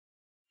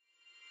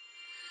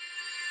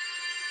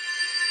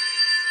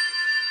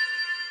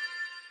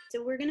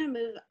So we're going to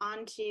move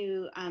on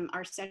to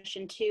our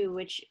session 2,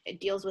 which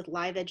deals with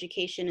live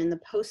education in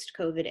the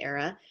post-COVID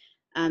era.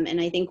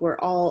 And I think we're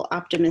all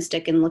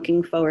optimistic and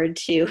looking forward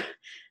to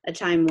a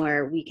time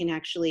where we can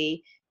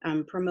actually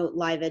promote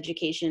live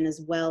education, as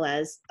well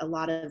as a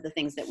lot of the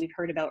things that we've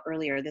heard about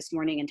earlier this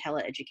morning in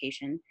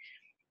teleeducation.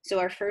 So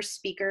our first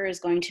speaker is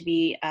going to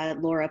be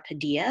Laura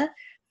Padilla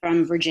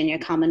from Virginia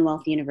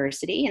Commonwealth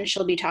University, and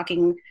she'll be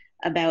talking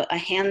about a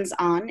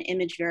hands-on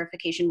image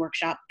verification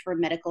workshop for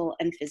medical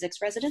and physics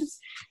residents,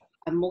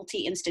 a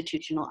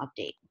multi-institutional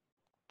update.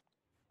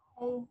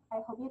 Hey, I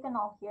hope you can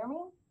all hear me.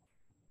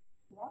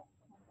 Yep.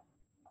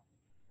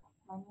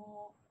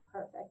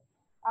 Perfect.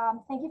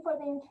 Thank you for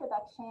the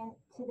introduction.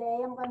 Today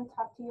I'm going to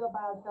talk to you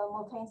about the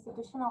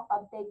multi-institutional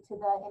update to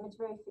the image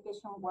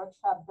verification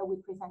workshop that we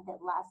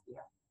presented last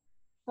year.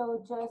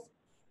 So just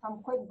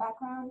some quick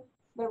background.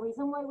 The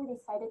reason why we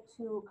decided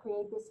to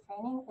create this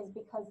training is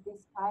because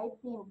despite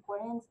the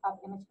importance of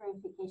image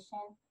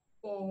verification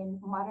in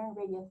modern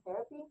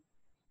radiotherapy,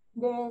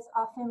 there is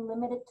often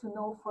limited to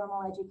no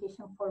formal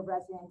education for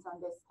residents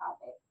on this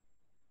topic.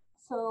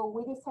 So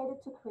we decided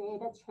to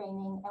create a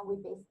training, and we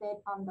based it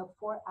on the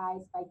 4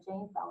 I's by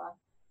Jane Bella.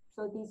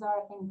 So these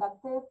are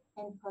inductive,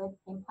 input,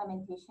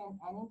 implementation,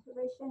 and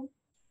integration.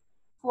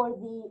 For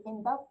the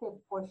inductive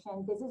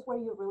portion, this is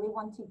where you really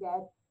want to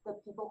get the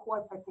people who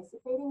are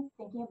participating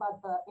thinking about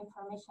the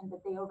information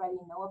that they already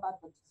know about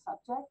the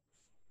subject.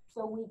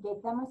 So we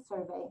gave them a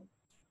survey.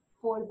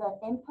 For the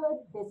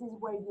input, this is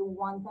where you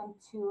want them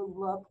to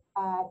look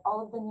at all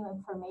of the new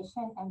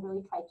information and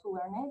really try to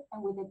learn it.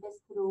 And we did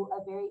this through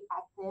a very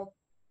active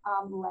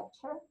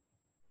lecture.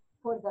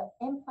 For the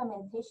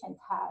implementation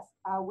task,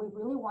 we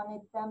really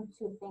wanted them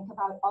to think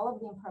about all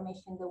of the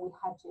information that we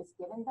had just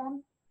given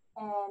them,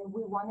 and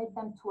we wanted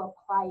them to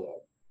apply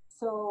it.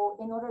 So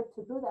in order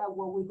to do that,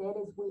 what we did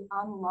is we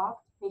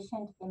unlocked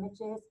patient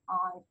images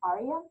on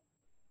ARIA,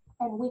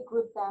 and we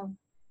grouped them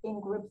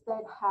in groups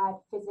that had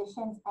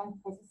physicians and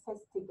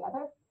physicists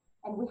together,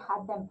 and we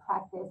had them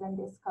practice and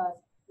discuss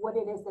what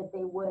it is that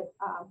they would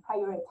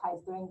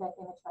prioritize during the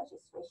image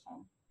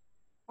registration.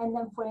 And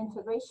then for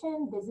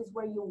integration, this is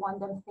where you want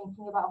them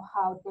thinking about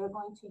how they're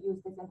going to use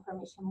this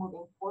information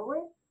moving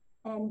forward,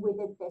 and we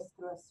did this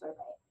through a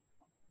survey.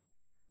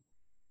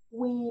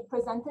 We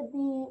presented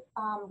the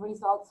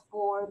results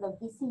for the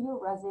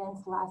VCU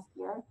residents last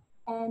year,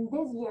 and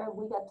this year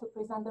we got to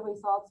present the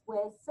results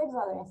with 6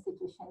 other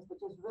institutions,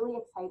 which is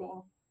really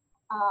exciting.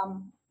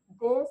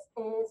 This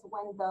is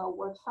when the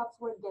workshops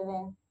were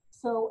given.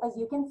 So as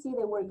you can see,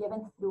 they were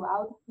given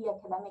throughout the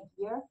academic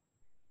year.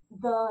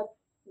 The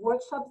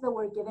workshops that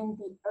were given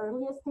the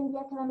earliest in the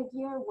academic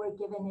year were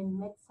given in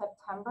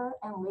mid-September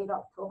and late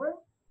October.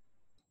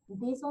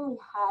 These only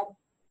had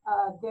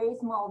a very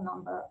small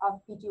number of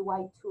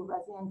PGY2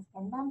 residents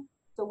in them,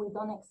 so we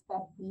don't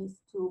expect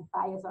these to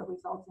bias our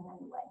results in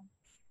any way.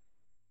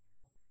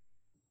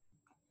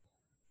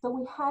 So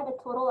we had a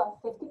total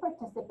of 50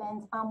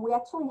 participants. We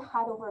actually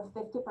had over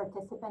 50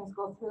 participants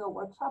go through the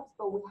workshops,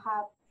 but we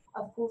have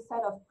a full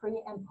set of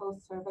pre and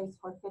post surveys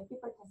for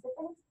 50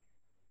 participants.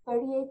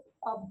 38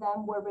 of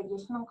them were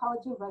radiation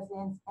oncology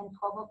residents, and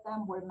 12 of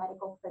them were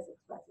medical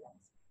physics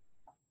residents.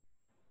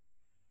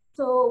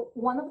 So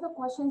one of the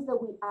questions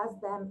that we asked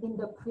them in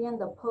the pre and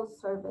the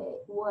post survey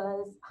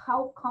was,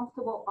 how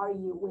comfortable are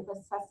you with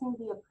assessing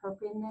the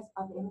appropriateness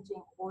of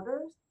imaging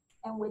orders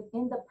and with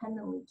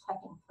independently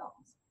checking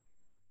films?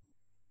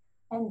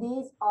 And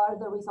these are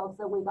the results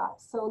that we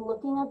got. So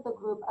looking at the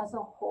group as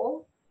a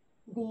whole,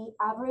 the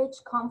average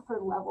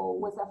comfort level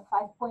was a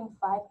 5.5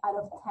 out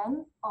of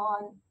 10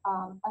 on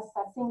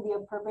assessing the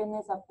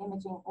appropriateness of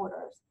imaging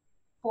orders.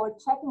 For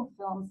checking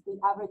films, the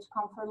average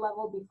comfort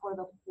level before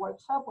the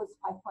workshop was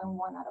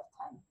 5.1 out of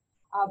 10.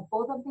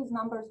 Both of these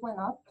numbers went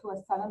up to a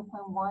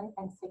 7.1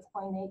 and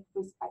 6.8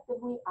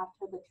 respectively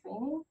after the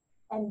training,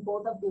 and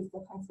both of these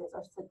differences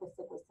are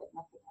statistically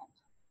significant.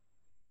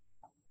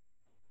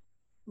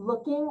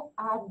 Looking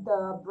at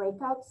the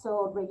breakout,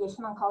 so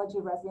radiation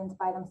oncology residents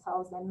by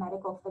themselves and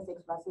medical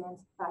physics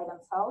residents by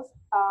themselves,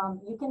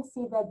 you can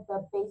see that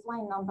the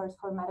baseline numbers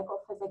for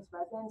medical physics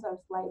residents are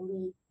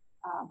slightly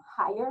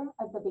higher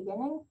at the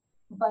beginning,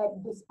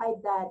 but despite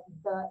that,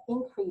 the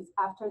increase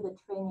after the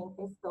training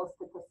is still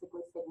statistically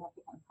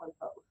significant for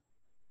both.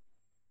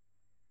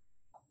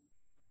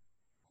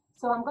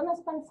 So I'm going to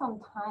spend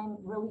some time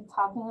really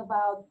talking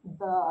about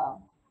the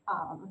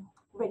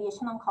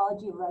radiation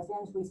oncology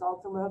residents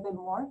results a little bit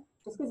more,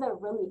 just because they're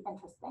really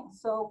interesting.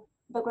 So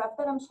the graph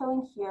that I'm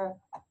showing here,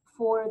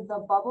 for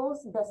the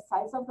bubbles, the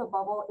size of the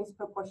bubble is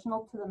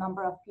proportional to the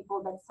number of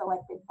people that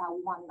selected that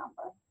one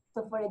number.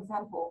 So for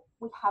example,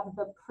 we have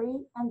the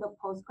pre and the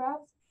post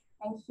graphs,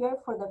 and here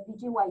for the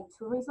PGY2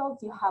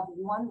 results, you have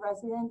one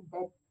resident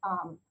that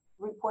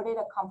reported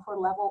a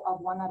comfort level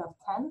of 1 out of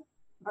 10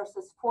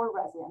 versus 4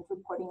 residents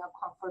reporting a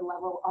comfort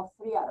level of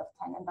 3 out of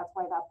 10, and that's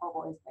why that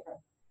bubble is bigger.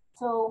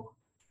 So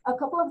a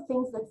couple of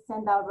things that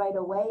stand out right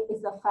away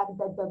is the fact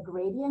that the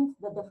gradient,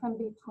 the difference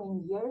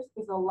between years,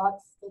 is a lot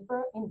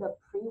steeper in the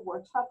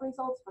pre-workshop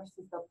results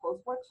versus the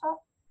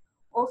post-workshop.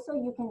 Also,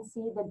 you can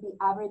see that the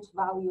average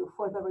value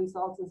for the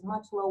results is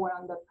much lower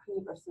on the pre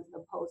versus the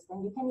post.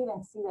 And you can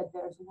even see that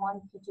there's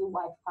one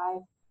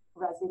PGY5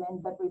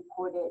 resident that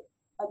reported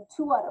a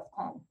 2 out of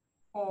 10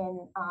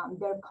 in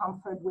their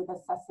comfort with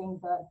assessing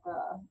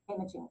the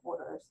imaging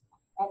orders.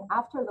 And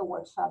after the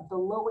workshop, the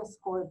lowest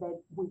score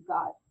that we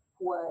got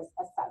was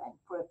a 7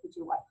 for a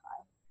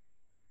PGY5.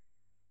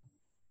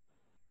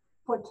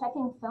 For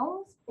checking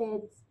films,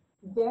 it's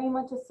very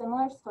much a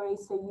similar story.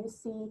 So you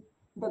see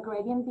the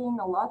gradient being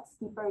a lot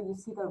steeper, you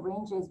see the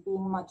ranges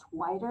being much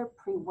wider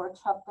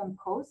pre-workshop than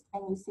post,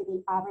 and you see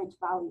the average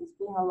values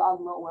being a lot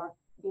lower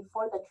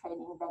before the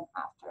training than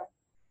after.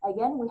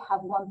 Again, we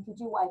have one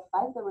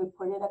PGY5 that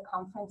reported a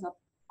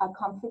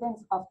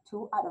confidence of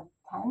 2 out of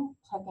 10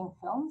 checking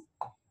films,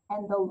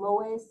 and the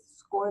lowest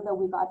score that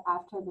we got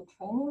after the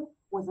training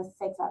was a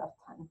 6 out of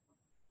 10.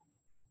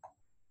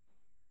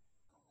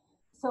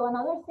 So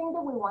another thing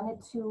that we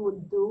wanted to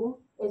do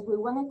is we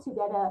wanted to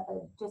get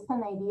just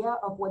an idea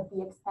of what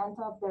the extent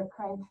of their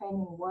current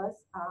training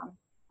was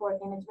for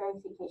image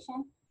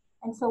verification.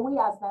 And so we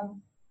asked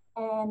them,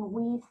 and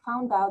we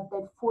found out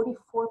that 44%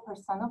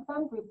 of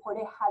them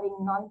reported having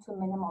none to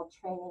minimal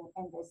training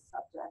in this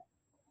subject.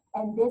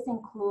 And this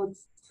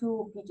includes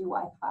 2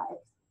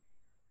 PGY5s,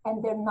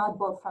 and they're not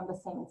both from the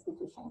same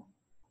institution.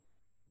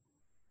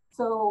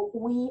 So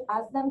we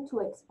asked them to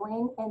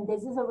explain, and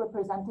this is a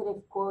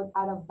representative quote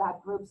out of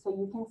that group. So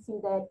you can see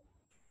that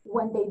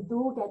when they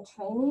do get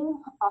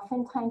training,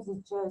 oftentimes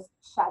it's just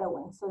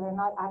shadowing. So they're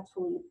not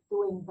actually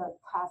doing the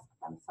task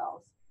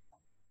themselves.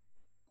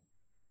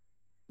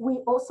 We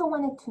also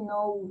wanted to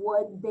know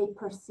what they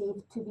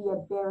perceived to be a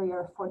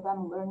barrier for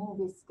them learning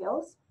these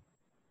skills.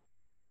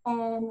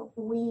 And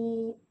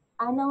we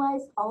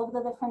analyzed all of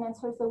the different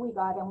answers that we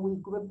got, and we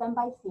grouped them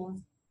by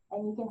themes.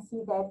 And you can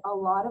see that a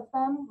lot of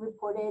them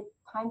reported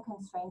time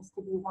constraints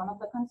to be one of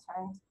the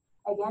concerns,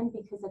 again,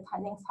 because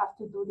attendings have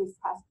to do this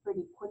task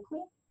pretty quickly.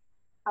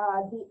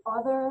 The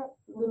other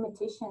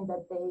limitation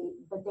that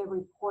they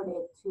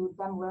reported to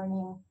them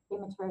learning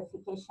image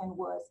verification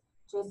was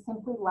just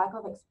simply lack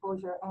of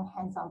exposure and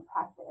hands-on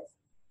practice.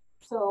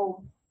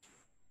 So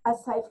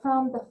aside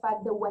from the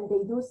fact that when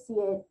they do see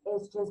it,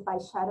 it's just by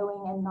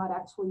shadowing and not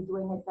actually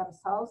doing it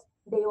themselves,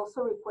 they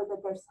also report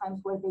that there's times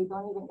where they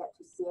don't even get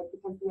to see it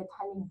because the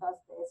attending does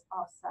this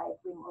offsite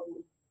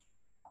remotely.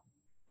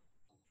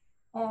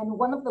 And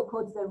one of the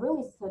quotes that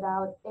really stood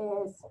out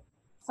is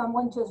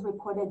someone just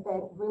reported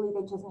that really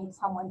they just need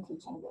someone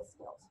teaching these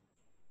skills.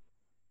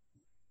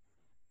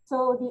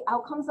 So the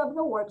outcomes of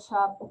the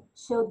workshop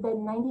showed that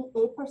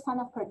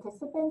 98% of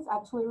participants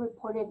actually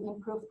reported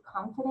improved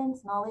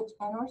confidence, knowledge,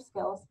 and/or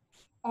skills.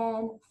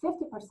 And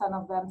 50%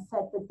 of them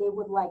said that they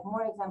would like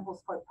more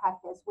examples for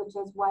practice, which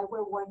is why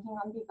we're working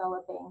on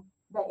developing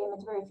the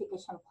image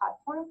verification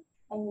platform.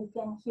 And you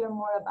can hear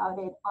more about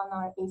it on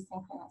our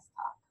asynchronous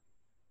talk.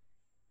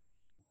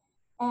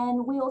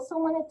 And we also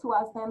wanted to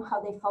ask them how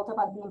they felt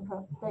about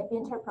the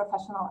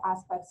interprofessional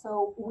aspect.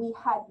 So we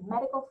had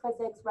medical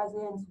physics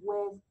residents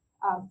with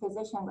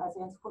physician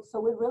residents.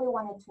 So we really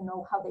wanted to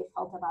know how they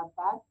felt about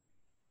that.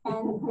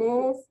 And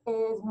this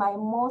is my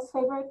most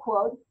favorite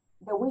quote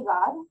that we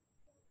got.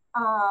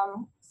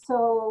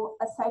 So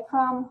aside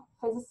from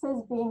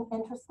physicists being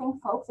interesting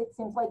folks, it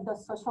seems like the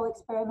social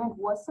experiment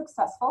was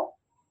successful.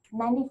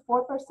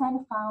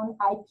 94% found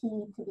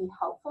IP to be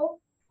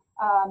helpful.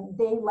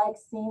 They like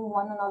seeing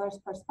one another's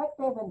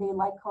perspective, and they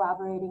like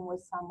collaborating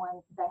with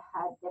someone that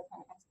had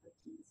different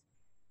expertise.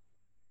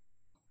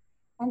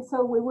 And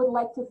so we would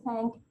like to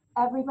thank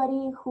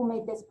everybody who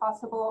made this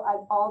possible at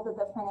all the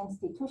different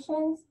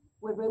institutions.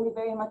 We really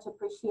very much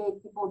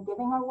appreciate people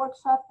giving our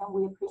workshop, and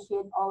we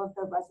appreciate all of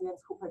the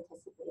residents who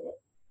participated.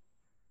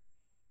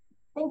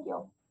 Thank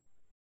you.